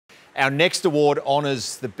Our next award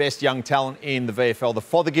honours the best young talent in the VFL, the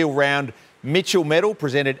Fothergill-Round-Mitchell medal,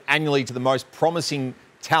 presented annually to the most promising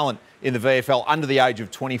talent in the VFL under the age of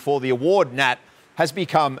 24. The award, Nat, has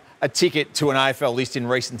become a ticket to an AFL list in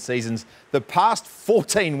recent seasons. The past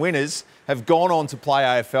 14 winners have gone on to play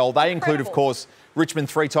AFL. They include, of course, Richmond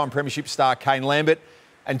three-time premiership star Kane Lambert,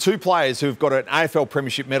 and two players who've got an AFL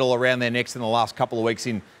premiership medal around their necks in the last couple of weeks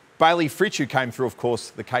in Bailey Fritsch, who came through, of course,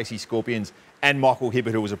 the Casey Scorpions, and Michael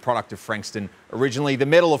Hibbert, who was a product of Frankston originally. The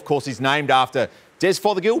medal, of course, is named after Des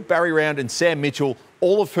Fothergill, Barry Round and Sam Mitchell,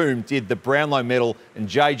 all of whom did the Brownlow medal and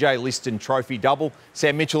JJ Liston trophy double.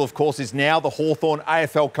 Sam Mitchell, of course, is now the Hawthorn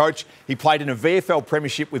AFL coach. He played in a VFL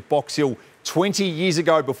premiership with Box Hill 20 years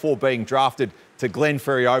ago before being drafted to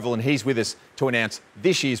Glenferrie Oval, and he's with us to announce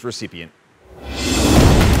this year's recipient.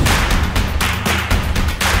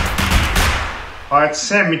 Hi, it's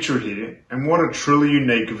Sam Mitchell here, and what a truly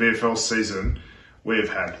unique VFL season we've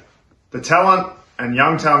had. The talent, and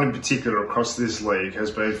young talent in particular across this league,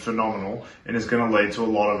 has been phenomenal and is going to lead to a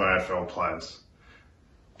lot of AFL players.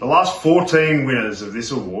 The last 14 winners of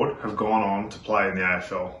this award have gone on to play in the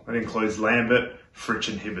AFL. That includes Lambert, Fritsch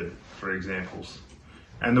and Hibbert, for examples.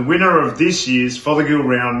 And the winner of this year's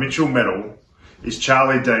Fothergill-Round-Mitchell medal is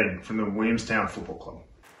Charlie Dean from the Williamstown Football Club.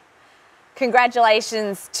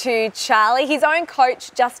 Congratulations to Charlie. His own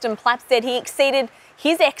coach, Justin Plapp, said he exceeded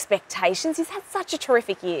his expectations. He's had such a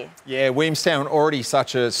terrific year. Yeah, Williamstown already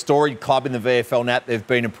such a storied club in the VFL, Nat. They've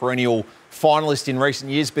been a perennial finalist in recent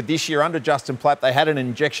years, but this year under Justin Plapp, they had an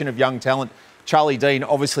injection of young talent. Charlie Dean,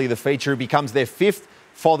 obviously the feature, who becomes their fifth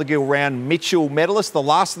Fothergill-Round-Mitchell medalist. The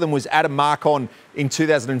last of them was Adam Marcon in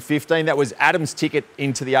 2015. That was Adam's ticket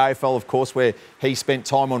into the AFL, of course, where he spent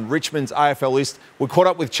time on Richmond's AFL list. We caught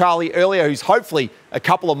up with Charlie earlier, who's hopefully a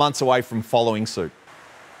couple of months away from following suit.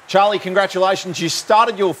 Charlie, congratulations. You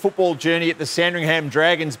started your football journey at the Sandringham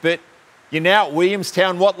Dragons, but you're now at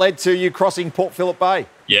Williamstown. What led to you crossing Port Phillip Bay?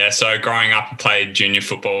 Yeah, so growing up, I played junior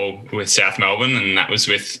football with South Melbourne, and that was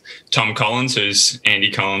with Tom Collins, who's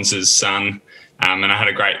Andy Collins' son. And I had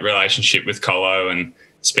a great relationship with Colo, and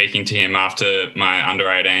speaking to him after my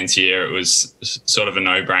under-18s year, it was sort of a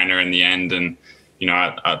no-brainer in the end. And, you know,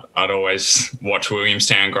 I'd always watch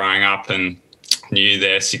Williamstown growing up and knew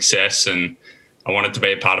their success, and I wanted to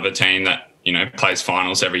be a part of a team that, you know, plays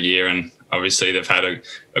finals every year. And obviously they've had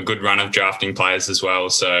a good run of drafting players as well.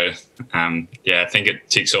 So, yeah, I think it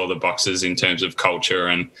ticks all the boxes in terms of culture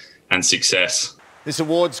and success. This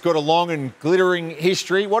award's got a long and glittering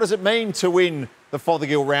history. What does it mean to win the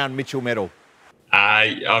Fothergill-Round-Mitchell medal?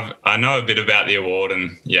 I know a bit about the award,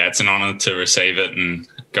 and yeah, it's an honour to receive it. And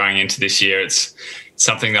going into this year, it's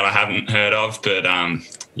something that I haven't heard of, but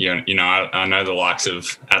you know, I know the likes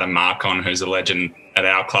of Adam Marcon, who's a legend at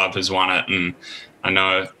our club, has won it, and I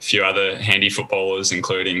know a few other handy footballers,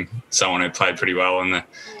 including someone who played pretty well in the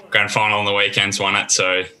grand final on the weekends, won it.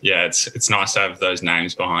 So yeah, it's nice to have those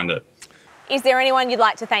names behind it. Is there anyone you'd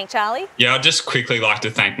like to thank, Charlie? Yeah, I'd just quickly like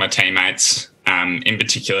to thank my teammates, in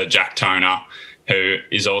particular Jack Toner, who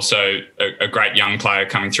is also a great young player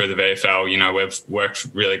coming through the VFL. You know, we've worked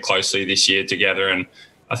really closely this year together, and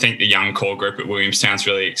I think the young core group at Williamstown's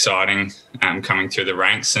really exciting, coming through the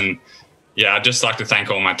ranks. And yeah, I'd just like to thank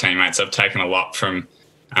all my teammates. I've taken a lot from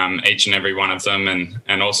each and every one of them,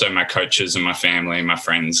 and also my coaches and my family and my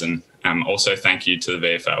friends, and also thank you to the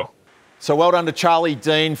VFL. So well done to Charlie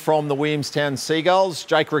Dean from the Williamstown Seagulls.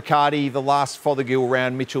 Jake Riccardi, the last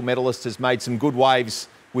Fothergill-Round-Mitchell medalist, has made some good waves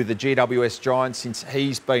with the GWS Giants since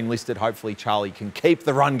he's been listed. Hopefully Charlie can keep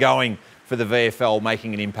the run going for the VFL,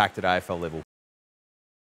 making an impact at AFL level.